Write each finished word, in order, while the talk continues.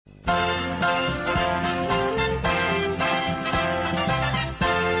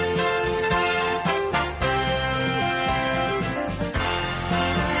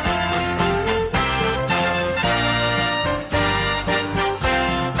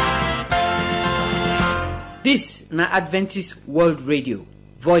This na Adventist World Radio,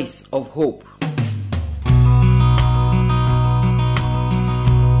 Voice of Hope.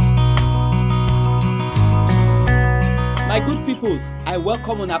 My good people, I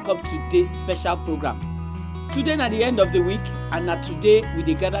welcome una come to today's special program. Today na the end of the week, and na today we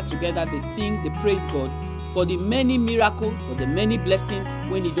dey gather together, dey sing, dey praise God for the many miracles, for the many blessings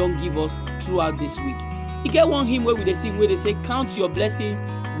when He don give us throughout this week. E get one hymn wey we dey sing, wey dey say, "Count your blessings,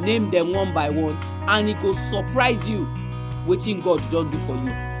 name them one by one, and it go surprise you wetin God don do for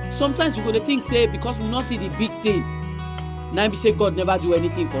you." Sometimes we go dey think say because we no see the big thing, na be say God never do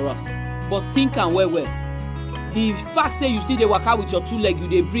anything for us. But think am well well. The fact say you still dey waka with your two legs, you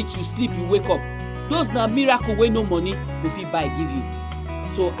dey breathe, you sleep, you wake up, those na miracle wey no money go fit buy give you.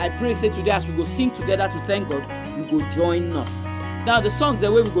 So I pray say today as we go sing together to thank God, you go join us. Now the songs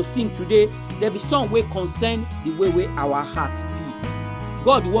the way we go sing today, there be song wey concern the way our heart be.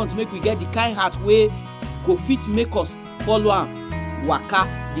 God want make we get the kind heart wey go fit make us follow am waka,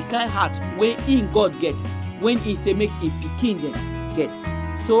 the kind heart wey in God get when He say make Him pikin dem get.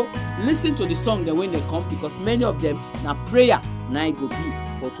 So listen to the song then when they come, because many of them na prayer na it go be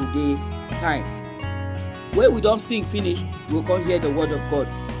for today time. When we don't sing finish, we come hear the word of God.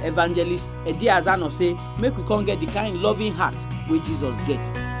 Evangelist Eddie Azano say make we come get the kind loving heart wey Jesus get.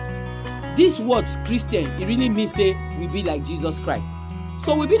 This word Christian, it really means say we be like Jesus Christ.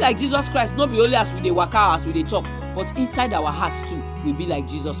 So we be like Jesus Christ, not be only as we dey waka, as we dey talk, but inside our heart too, we be like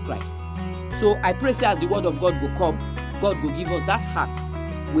Jesus Christ. So I pray say as the word of God go come, God will give us that heart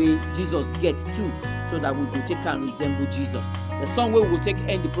where Jesus gets too, so that we will take and resemble Jesus. The song where we will take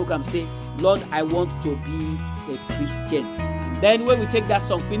end the program say, "Lord, I want to be a Christian." And then when we take that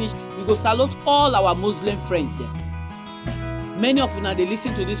song finish, we go salute all our Muslim friends there. Many of una they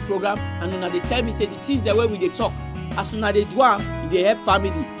listen to this program and una they tell me say the things the way we they talk, as una they do am, they help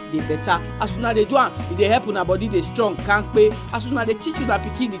family, they better. As una they do am, they help una body they strong, can't pay. As una they teach una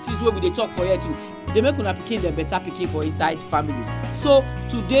pikin the things where we they talk for here too, they make una pikin them better pikin for inside family. So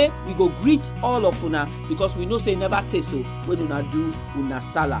today we go greet all of una, because we know say never taste so when una do una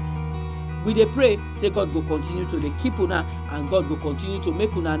sala. We dey pray say God go continue to dey keep una, and God go continue to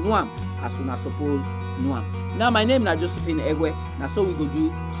make una know am as una suppose know am. Now my name na Josephine Egwe, na so we go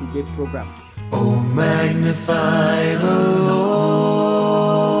do today program. Oh, magnify the Lord.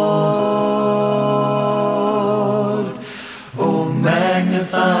 Oh,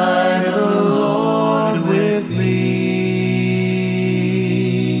 magnify the Lord with me,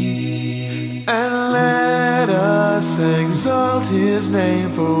 and let us exalt His name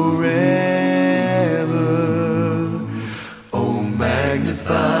forever. Oh,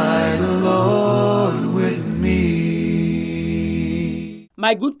 magnify the Lord with me.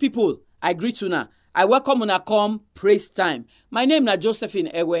 My good people, I greet una. I welcome una come praise time. My name na Josephine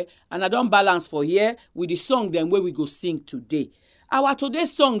Ewe, and I don balance for here with the song them where we go sing today. Our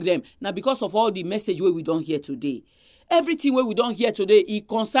today's song them na because of all the message where we don't hear today. Everything where we don't hear today, it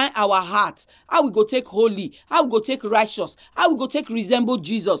concern our heart. How we go take holy, how we go take righteous, how we go take resemble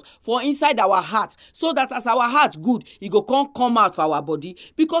Jesus for inside our heart, so that as our heart good, it go come out for our body.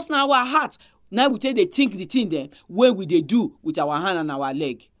 Because now our heart, now we take they think the thing then where we they do with our hand and our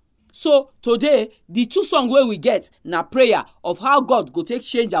leg. So today, the two songs where we get na prayer of how God go take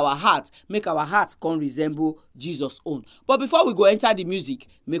change our heart, make our hearts come resemble Jesus' own. But before we go enter the music,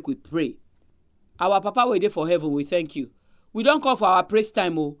 make we pray. Our Papa we dey for heaven, we thank you. We don't come for our praise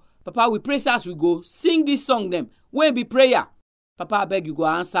time, oh. Papa, we praise as we go sing this song them. When be prayer, Papa, I beg you go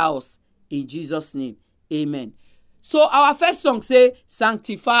answer us in Jesus' name. Amen. So our first song say,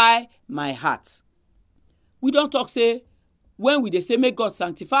 "Sanctify my heart." We don't talk say, when we dey say make God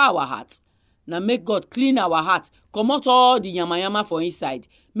sanctify our heart, now make God clean our heart, come out all the yama for inside,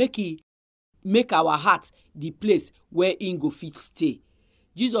 make our heart the place where in go fit stay.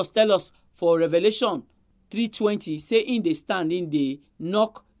 Jesus tell us for Revelation 3:20, say in the stand, in the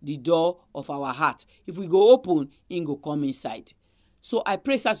knock the door of our heart. If we go open, in go come inside. So I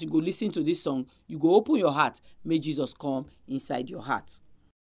pray as you go listen to this song, you go open your heart, may Jesus come inside your heart.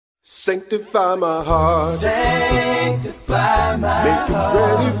 Sanctify my heart. Sanctify my Make it heart.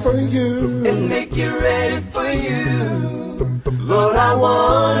 ready for you. And make it ready for you. Lord, I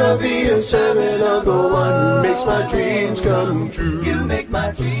wanna be a servant of the one who makes my dreams come true. You make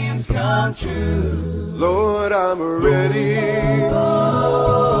my dreams come true. Lord, I'm ready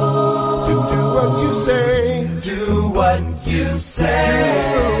to do what you say. Do what you say.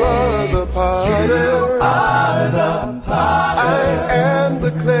 You are the potter. You are the potter. I am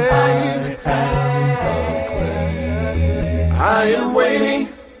the clay. I am waiting.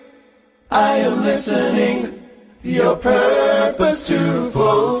 I am listening. Your purpose to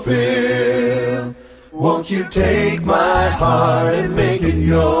fulfill. Won't you take my heart and make it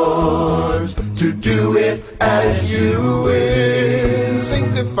yours, to do it as you will.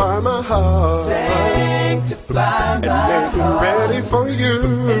 Sanctify my heart, Sanctify and my make it ready for you.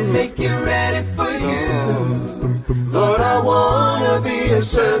 Make it ready for you. Lord, I wanna be a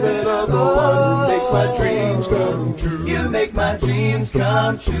servant of the one who makes my dreams come true. You make my dreams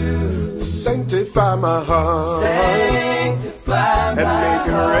come true. Sanctify my heart, Sanctify my and make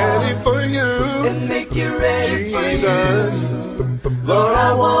it ready for you. and make it ready Jesus, Lord,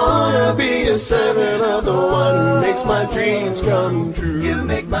 I wanna be a servant of the one who makes my dreams come for you. You true.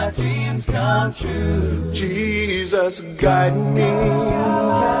 make my dreams come true. Jesus, guide me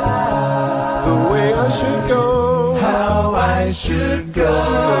the way I should go, How I should go.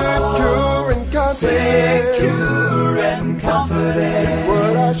 secure and confident, Secure and confident.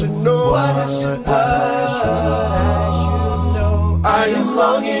 what I should know. What I should know. I am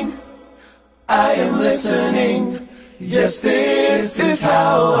longing, I am listening. Yes, this is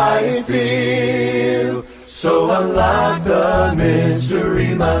how I feel. So unlock the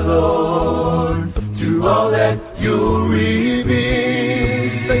mystery, my Lord, to all that you reveal.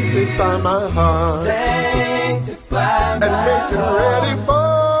 Sanctify my heart Sanctify and make it ready for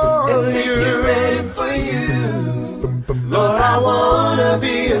Make it ready you. for you. Lord, I wanna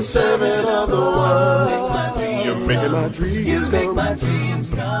be a servant of the one. You're making my You dreams make come my dreams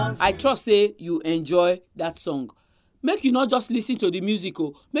come true. I trust say you enjoy that song. Make you not just listen to the music,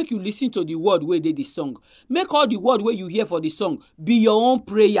 make you listen to the word wey dey the song. Make all the word wey you hear for the song be your own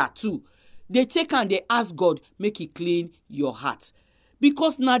prayer too. They take and they ask God make He clean your heart,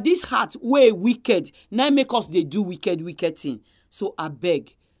 because na this heart wey wicked na make us dey do wicked thing. So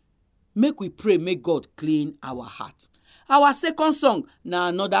abeg, make we pray make God clean our heart. Our second song na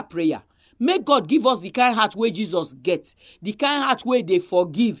another prayer. Make God give us the kind heart wey Jesus get, the kind heart wey dey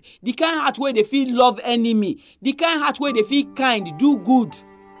forgive, the kind heart wey dey feel love enemy, the kind heart wey dey feel kind, do good.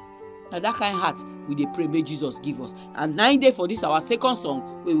 Na that kind heart we dey pray make Jesus give us. And 9 days for this our second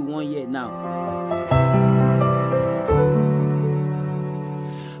song wey we wan hear now.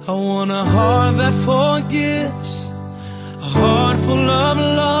 I want a heart that forgives, a heart full of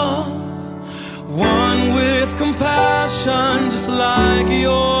love, one with compassion just like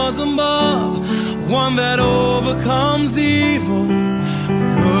yours above, one that overcomes evil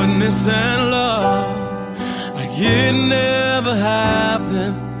with goodness and love, like it never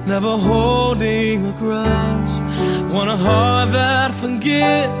happened, never holding a grudge. Want a heart that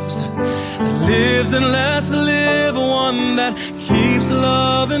forgives, that lives and lets live, one that keeps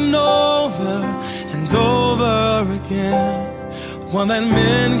loving over and over again, one that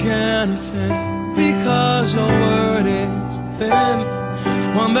men can offend because your word is within,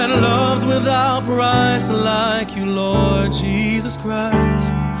 one that loves without price like you, Lord Jesus Christ.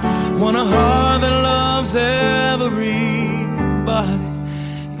 Want a heart that loves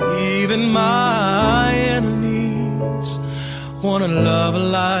everybody, even my enemies. Want a lover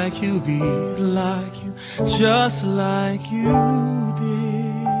like you, be like you, just like you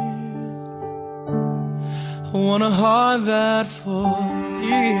did. I want a heart that forgives.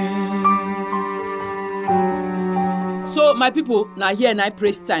 So my people, now here na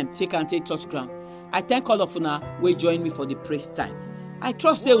praise time take and take touch ground. I thank all of una wey join me for the praise time. I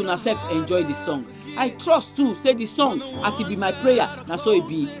trust say una sef enjoy the song. I trust too say the song as it be my prayer, na so it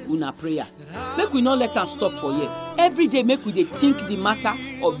be una prayer. Make we not let am stop for here. Every day make we dey think the matter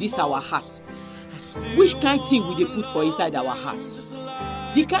of this our heart. Which kind thing we dey put for inside our heart?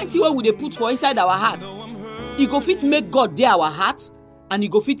 The kind thing wey we dey put for inside our heart, e go fit make God dey our heart, and e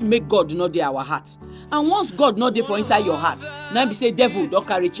go fit make God not dey our heart. And once God not dey for inside your heart, now be say devil don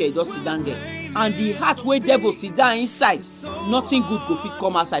carry chair, just sit down there. And the heart wey devil sit down inside, nothing good go fit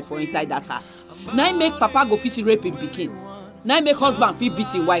come outside for inside that heart. Now make papa go fit rape him pikin. Now make husband fit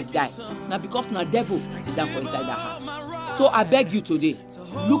beat him wife die. Now because na devil sit down for inside that heart. So I beg you today,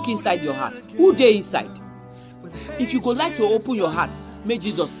 look inside your heart. Who dey inside? If you go like to open your heart, may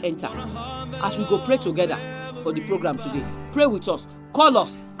Jesus enter. As we go pray together for the program today, pray with us, call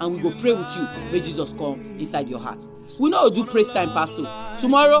us, and we go pray with you. May Jesus come inside your heart. We know do praise time pass so.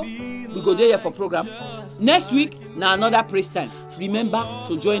 Tomorrow we go there for program. Next week na another praise time. Remember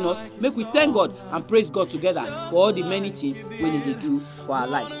to join us. Make we thank God and praise God together for all the many things we need to do for our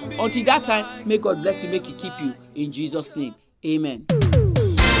lives. Until that time, may God bless you, make He keep you in Jesus' name. Amen.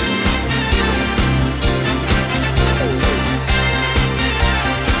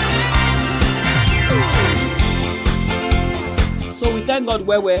 So we thank God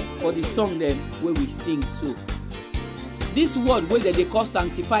well for the song then where we sing so. This word where they call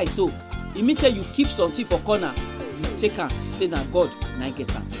sanctify so, it means say you keep something for corner, you take am, say na God na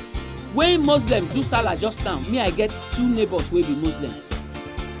get am. when Muslims do salah just now, me I get 2 neighbors wey be Muslim.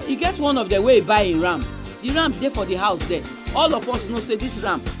 E get one of them wey buy a ram. The ram dey for the house there. All of us know say this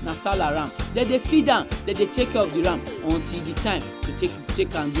ram na salah ram. Dem dey feed am, dem dey take care of the ram until the time to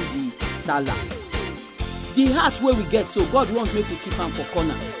take and do the salah. The heart wey we get, so God want make we keep am for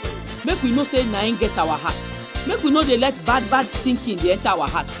corner. Make we know say na him get our heart. Make we no dey let bad thinking dey enter our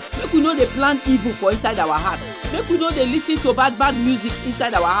heart. Make we no dey plan evil for inside our heart. Make we no dey listen to bad music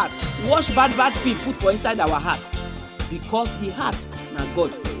inside our heart. Watch bad film put for inside our heart. Because the heart na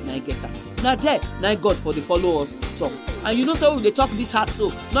God na him get am. Na there na God for dey follow us talk. And you know say we dey talk this heart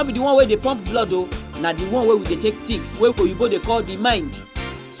so, no be the one wey dey pump blood o, na the one wey we dey take think, wey oyibo dey call the mind.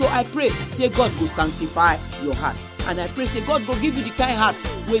 So I pray say God go sanctify your heart. And I pray say God go give you the kind heart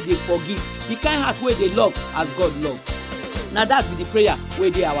wey dey forgive, the kind heart wey dey love as God love. Na that be the prayer wey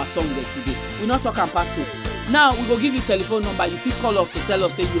dey our song there today. We no talk am pass so. Now we go give you telephone number. You fit call us to tell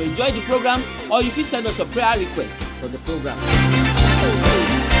us say you enjoy the program, or you fit send us a prayer request for the program.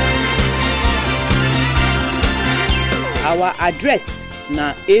 Our address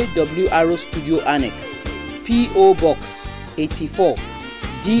na AWR Studio Annex, P.O. Box 84,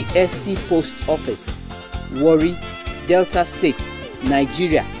 DSC Post Office, Warri, Delta State,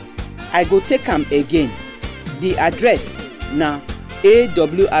 Nigeria. I go take am again. The address na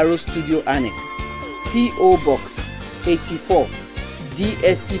AWR Studio Annex, P.O. Box 84,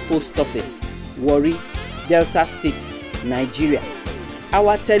 DSC Post Office, Warri, Delta State, Nigeria.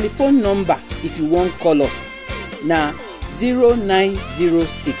 Our telephone number if you wan call us na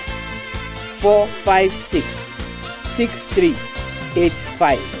 0906 456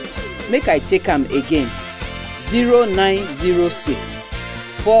 6385. Make I take am again. 0906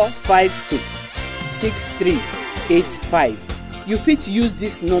 456 6385. You fit use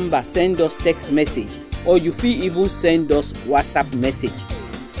this number send us text message, or you fit even send us WhatsApp message.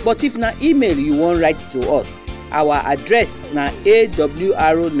 But if na email you wan write to us, our address na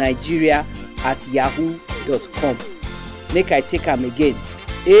awrnigeria@yahoo.com. Make I take am again.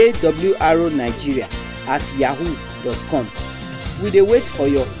 awrnigeria@yahoo.com. We dey wait for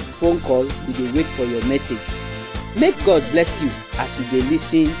your phone call, we dey wait for your message. Make God bless you as you dey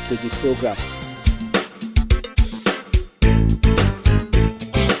listen to the program.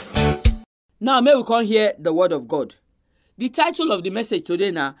 Now may we come hear the word of God. The title of the message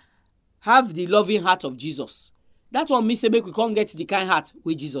today na Have the Loving Heart of Jesus. That one mean say make we come get the kind heart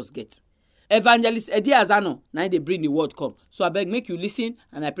wey Jesus get. Evangelist Eddie Azano na dey bring the word come. So I beg make you listen,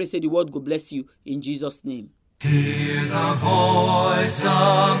 and I pray say the word go bless you in Jesus' name. Hear the voice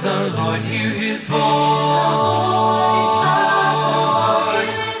of the Lord, hear his voice.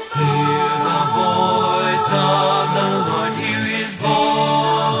 Hear the voice of the Lord, hear his voice.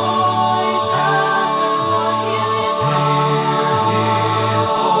 Hear his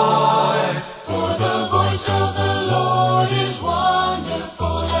voice. For the voice of the Lord is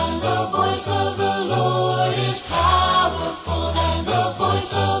wonderful, and the voice of the Lord is powerful, and the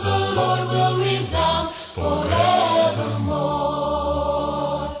voice of the Lord will resound forevermore.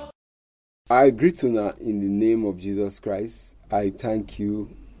 I greet you now in the name of Jesus Christ. I thank you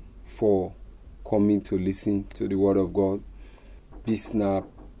for coming to listen to the word of God. This is now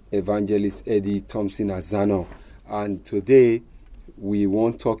Evangelist Eddie Thompson Azano, and today we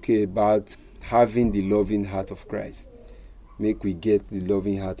want to talk about having the loving heart of Christ. Make we get the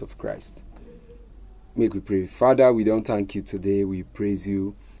loving heart of Christ. Make we pray. Father, we don't thank you today. We praise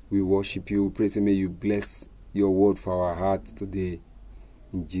you. We worship you. We pray to may you bless your word for our hearts today.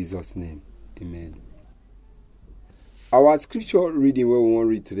 In Jesus' name, amen. Our scripture reading where we want to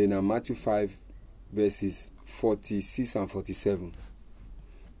read today now, Matthew 5, verses 46 and 47.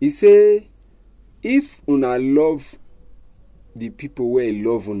 He say, if una love the people where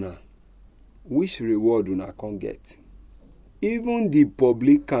love una, which reward una can get? Even the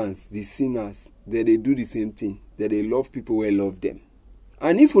publicans, the sinners, they do the same thing. That they love people where love them.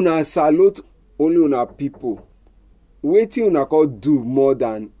 And if una salute only una people, wetin una could do more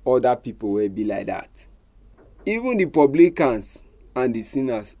than other people will be like that. Even the publicans and the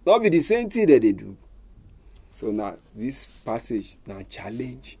sinners, not be the same thing that they do. So now this passage now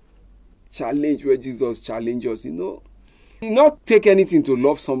challenge where Jesus challenges us. You not take anything to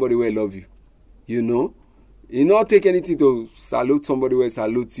love somebody where love you. You not take anything to salute somebody where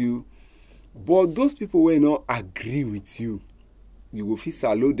salute you. But those people will not agree with you. You go feel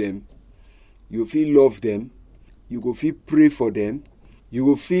salute them. You go feel love them. You go feel pray for them. You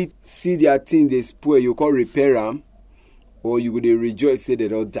go feel see their thing they spoil. You can repair them. Or you go they rejoice say they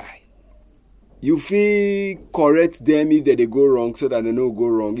don't die. You feel correct them if they go wrong so that they don't go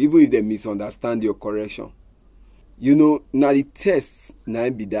wrong. Even if they misunderstand your correction. Now the test now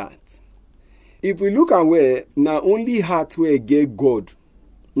be that. If we look at where now only heart where get God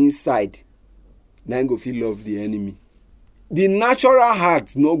inside, now go feel love the enemy. The natural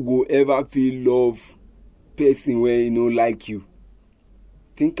heart not go ever feel love person where like you.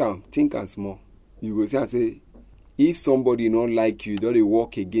 Think am small. You go say, if somebody not like you, don't they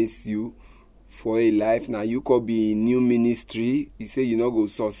work against you for a life. Now you could be in new ministry. You say you not go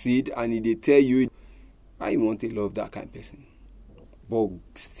succeed, and they tell you, I want to love that kind of person. But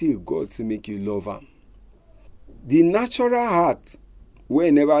still, God to make you love him. The natural heart,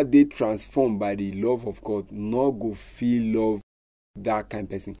 whenever they transform by the love of God, not go feel love that kind of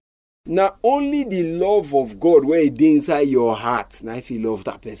person. Now only the love of God where it is inside your heart, now if you love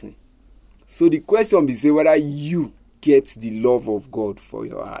that person. So the question be say whether you get the love of God for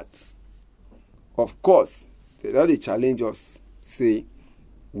your heart. Of course, they challenge us, say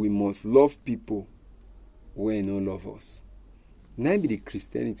we must love people when no love us. Now be the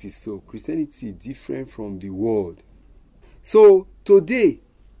Christianity. So Christianity is different from the world. So today,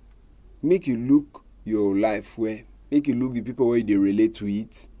 make you look your life where, make you look the people where they relate to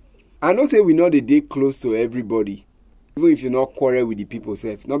it. I don't say we know the day close to everybody. Even if you're not quarrel with the people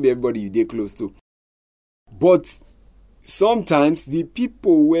self, not be everybody you day close to. But sometimes the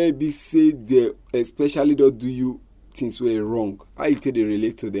people where be say they especially don't do you things were wrong, how you tell they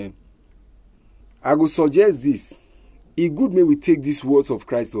relate to them. I go suggest this. It good may we take these words of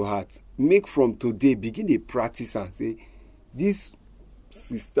Christ to heart. Make from today, begin to practice and say, this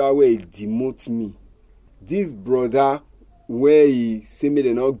sister where he demote me, this brother where he say me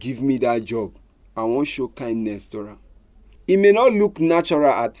they not give me that job, I won't show kindness to her. It may not look natural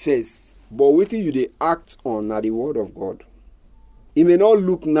at first, but waiting you they act on are the word of God. It may not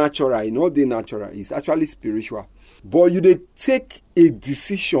look natural, it not the natural, it's actually spiritual. But you they take a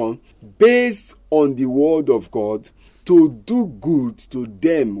decision based on the word of God to do good to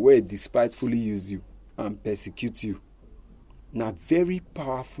them where despitefully use you and persecute you. Now, very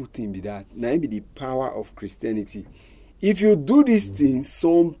powerful thing be that. Now, it be the power of Christianity. If you do these things,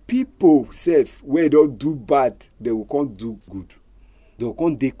 some people self where they don't do bad, they will can't do good. They will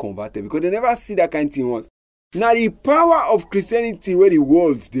can't they converted because they never see that kind of thing once. Now, the power of Christianity where the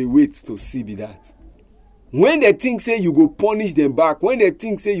world they wait to see be that. When they think say you go punish them back, when they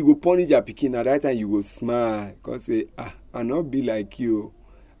think say you go punish your pikin, at that time you go smile. Because say, I not be like you.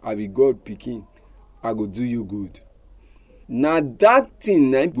 I be God pikin. I go do you good. Now that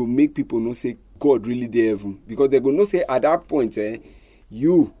thing now will make people know say God really dey heaven. Because they go know say at that point,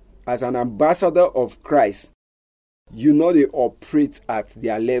 you as an ambassador of Christ, you know they operate at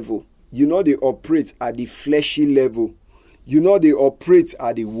their level. You know they operate at the fleshy level. You know they operate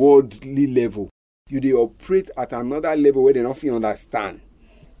at the worldly level. They operate at another level where they don't understand.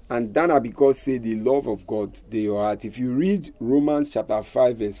 And that because say the love of God they are at. If you read Romans chapter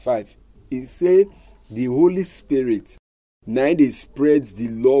 5 verse 5, it say the Holy Spirit now they spread the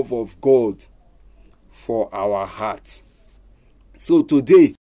love of God for our hearts. So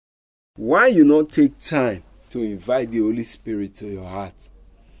today, why you not take time to invite the Holy Spirit to your heart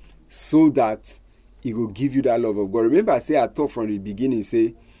so that He will give you that love of God? Remember I say I thought from the beginning,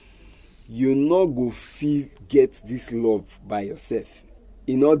 say you not go get this love by yourself.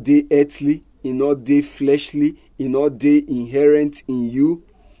 It not dey earthly, it not dey fleshly, it not dey inherent in you.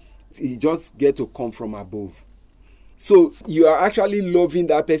 It just get to come from above. So you are actually loving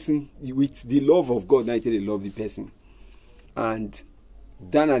that person with the love of God. Now you love the person. And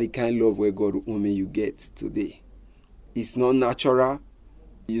that are the kind of love where God only you get today. It's not natural.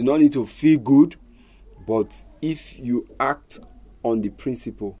 You don't need to feel good. But if you act on the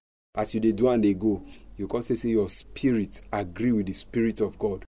principle, as you they do and they go, you can say your spirit agree with the Spirit of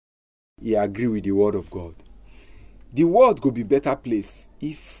God. You agree with the word of God. The world could be better place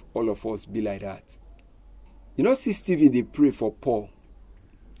if all of us be like that. You know, see Stephen, they pray for Paul.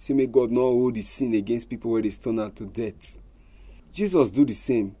 Say, may God not hold the sin against people where they stone her to death. Jesus do the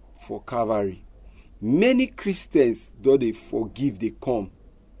same for Calvary. Many Christians, though they forgive, they come.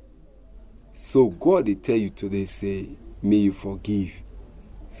 So God, they tell you today, say, may you forgive,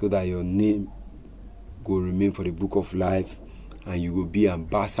 so that your name will remain for the book of life, and you will be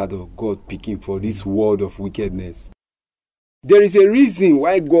ambassador of God picking for this world of wickedness. There is a reason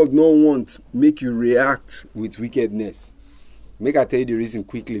why God don't want make you react with wickedness. Make I tell you the reason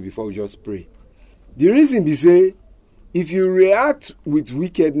quickly before we just pray. The reason be say, if you react with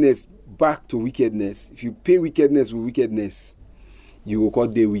wickedness back to wickedness, if you pay wickedness with wickedness, you will call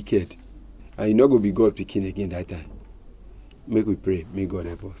day wicked. And you're not going to be God picking again that time. Make we pray. May God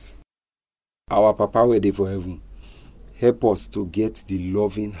help us. Our Papa, we're there for heaven. Help us to get the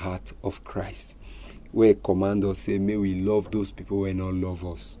loving heart of Christ. where command us say, may we love those people who not love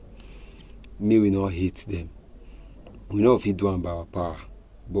us. May we not hate them. We know if you do it by our power,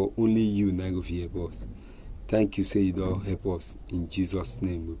 but only you now go help us. Thank you, say you don't help us. In Jesus'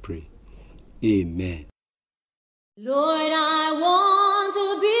 name we pray. Amen. Lord, I want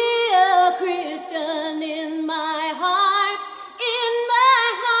to be a Christian in my heart, in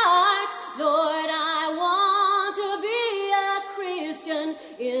my heart. Lord, I want to be a Christian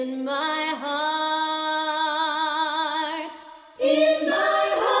in my heart, in my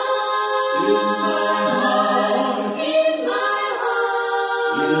heart, in my heart, in my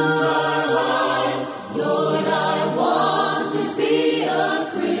heart. Lord, I want to be a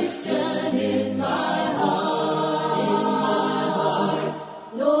Christian in my heart.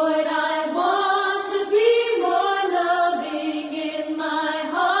 Lord, I want to be more loving in my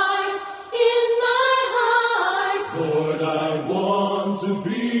heart, in my heart. Lord, I want to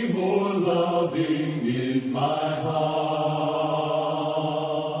be more loving in my heart.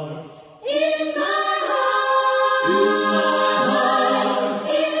 In my heart, in my heart,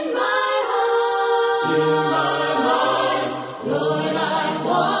 in my heart. Lord, I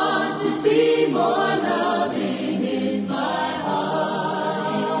want to be more loving in my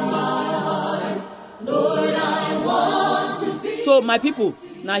heart, Lord, I want to be. So my people,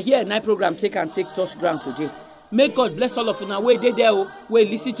 now here night program take touch ground today. May God bless all of you now. Where they there, where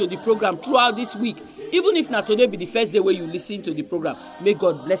listen to the program throughout this week. Even if not today be the first day where you listen to the program, may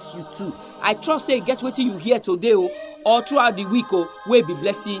God bless you too. I trust say get what you hear today or throughout the week will be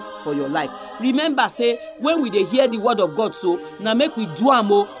blessing for your life. Remember say when we dey hear the word of God, so now make we do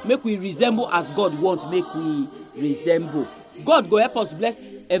am make we resemble as God wants, make we resemble. God go help us bless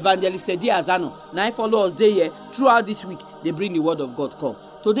Evangelist Eddie Azano. Now I follow us there here throughout this week. They bring the word of God come.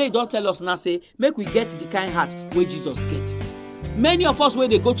 Today don't tell us now say make we get the kind heart where Jesus gets. Many of us where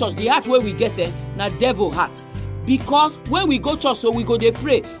they go church, the heart where we get na devil heart. Because when we go church, so we go they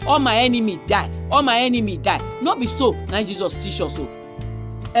pray, all my enemy die, all my enemy die. Not be so, now Jesus teach us so.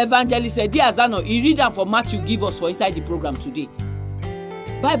 Evangelist Eddie Azano, he read them for Matthew give us for inside the program today.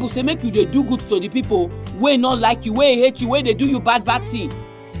 Bible say make you they do good to the people where not like you, where hate you, where they do you bad thing.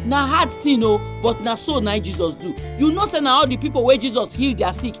 Na hard thing but na so na Jesus do. You know say na all the people where Jesus heal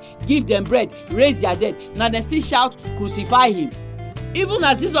their sick, give them bread, raise their dead, na they still shout crucify him. Even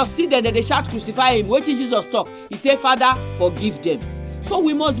as Jesus see them, they shout crucify him. What did Jesus talk? He say, Father, forgive them. So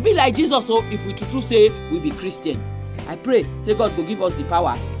we must be like Jesus if we true say we be Christian. I pray say God will give us the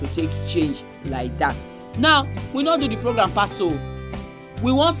power to take change like that. Now we not do the program pass so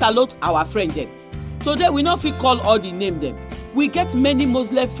we want salute our friend them. Today we not fit call all the name them. We get many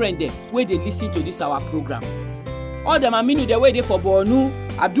Muslim friends them where they listen to this our program. All them Aminu they wait for Bornu,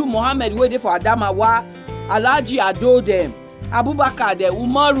 Abdul Mohammed wait for Adamawa, Alhaji Ado them, Abubakar them,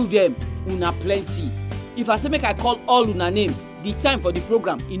 Umaru them, una plenty. If I say make I call all una name, the time for the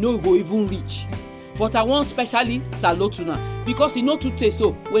program e no go even reach. But I want specially salute una because e no too taste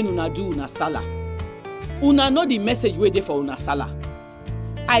so when una do una sala. Una know the message wey dey for una sala.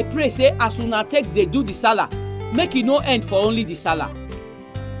 I pray say as una take dey do the sala, make e no end for only the sala.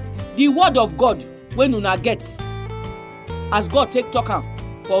 The word of God when una get, as God take talk am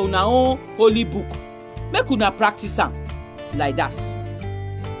for una own holy book, make una practice am like that.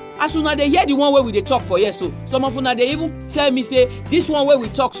 As una dey hear the one wey we dey talk for here, so some of una dey even tell me say this one wey we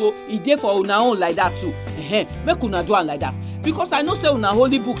talk so e dey for una own like that too. Make una do am like that. Because I know say una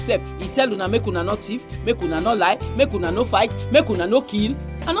holy book sef, e tell una make una no thief, make una no lie, make una no fight, make una no kill.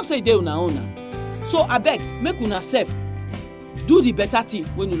 I know say e dey una own na. So abeg make una sef do the better thing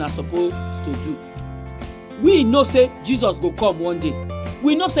when una suppose to do. We know say Jesus go come one day.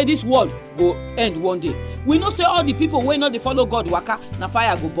 We know say this world go end one day. We know say all the people wey no dey follow God waka na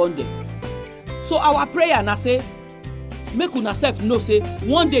fire go burn them. So our prayer na say make una sef know say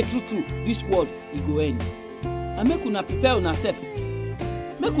one day true this world e go end. And make una prepare una sef.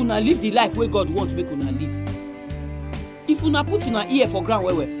 Make una live the life wey God want make una live. If una put una ear for ground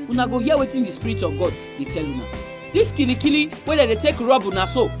well, una go hear wetin the spirit of God dey tell una. This kili wey dey take rob una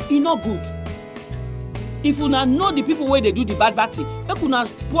so e no good. If una know the people wey dey do the bad thing, make una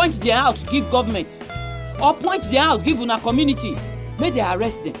point their out give government or point their out give una community. Make they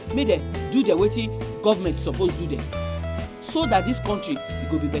arrest them, make they do the wetin government suppose do them, so that this country e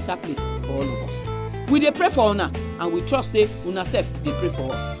go be better place for all of us. We dey pray for una and we trust say una sef dey pray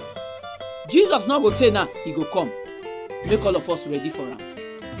for us. Jesus no go say now he go come. Make all of us ready for am.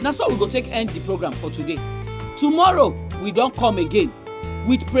 Na so we go take end the program for today. Tomorrow we don come again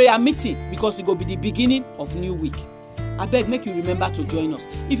with prayer meeting because e go be the beginning of new week. Abeg make you remember to join us.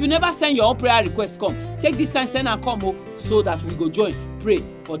 If you never send your own prayer request come, take this time send am come so that we go join pray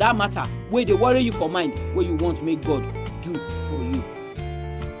for that matter wey dey worry you for mind, wey you want make God do for you.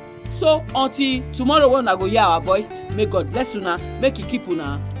 So until tomorrow when I go hear our voice, may God bless una, make He keep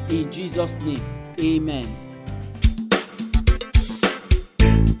una in Jesus' name. Amen.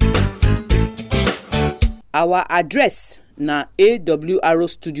 Our address na AWR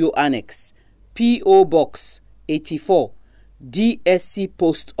Studio Annex, P.O. Box 84, DSC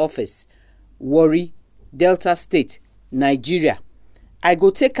Post Office, Warri, Delta State, Nigeria. I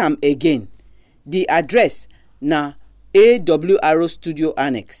go take am again. The address na AWR Studio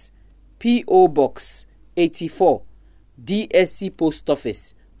Annex, P.O. Box 84, DSC Post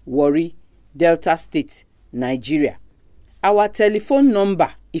Office, Warri, Delta State, Nigeria. Our telephone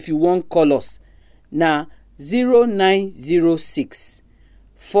number, if you wan call us, na 0906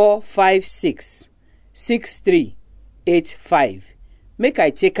 456 6385. Make I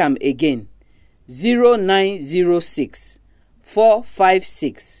take am again. 0906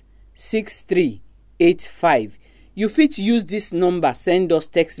 456 6385. You fit use this number send us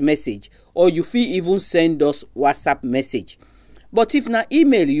text message, or you fit even send us WhatsApp message. But if na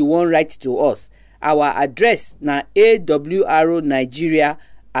email you wan write to us, our address na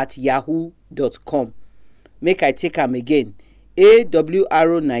awronigeria@yahoo.com. Make I take am again.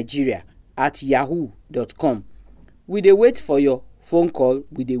 awronigeria@yahoo.com. We dey wait for your phone call.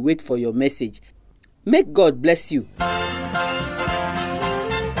 We dey wait for your message. Make God bless you.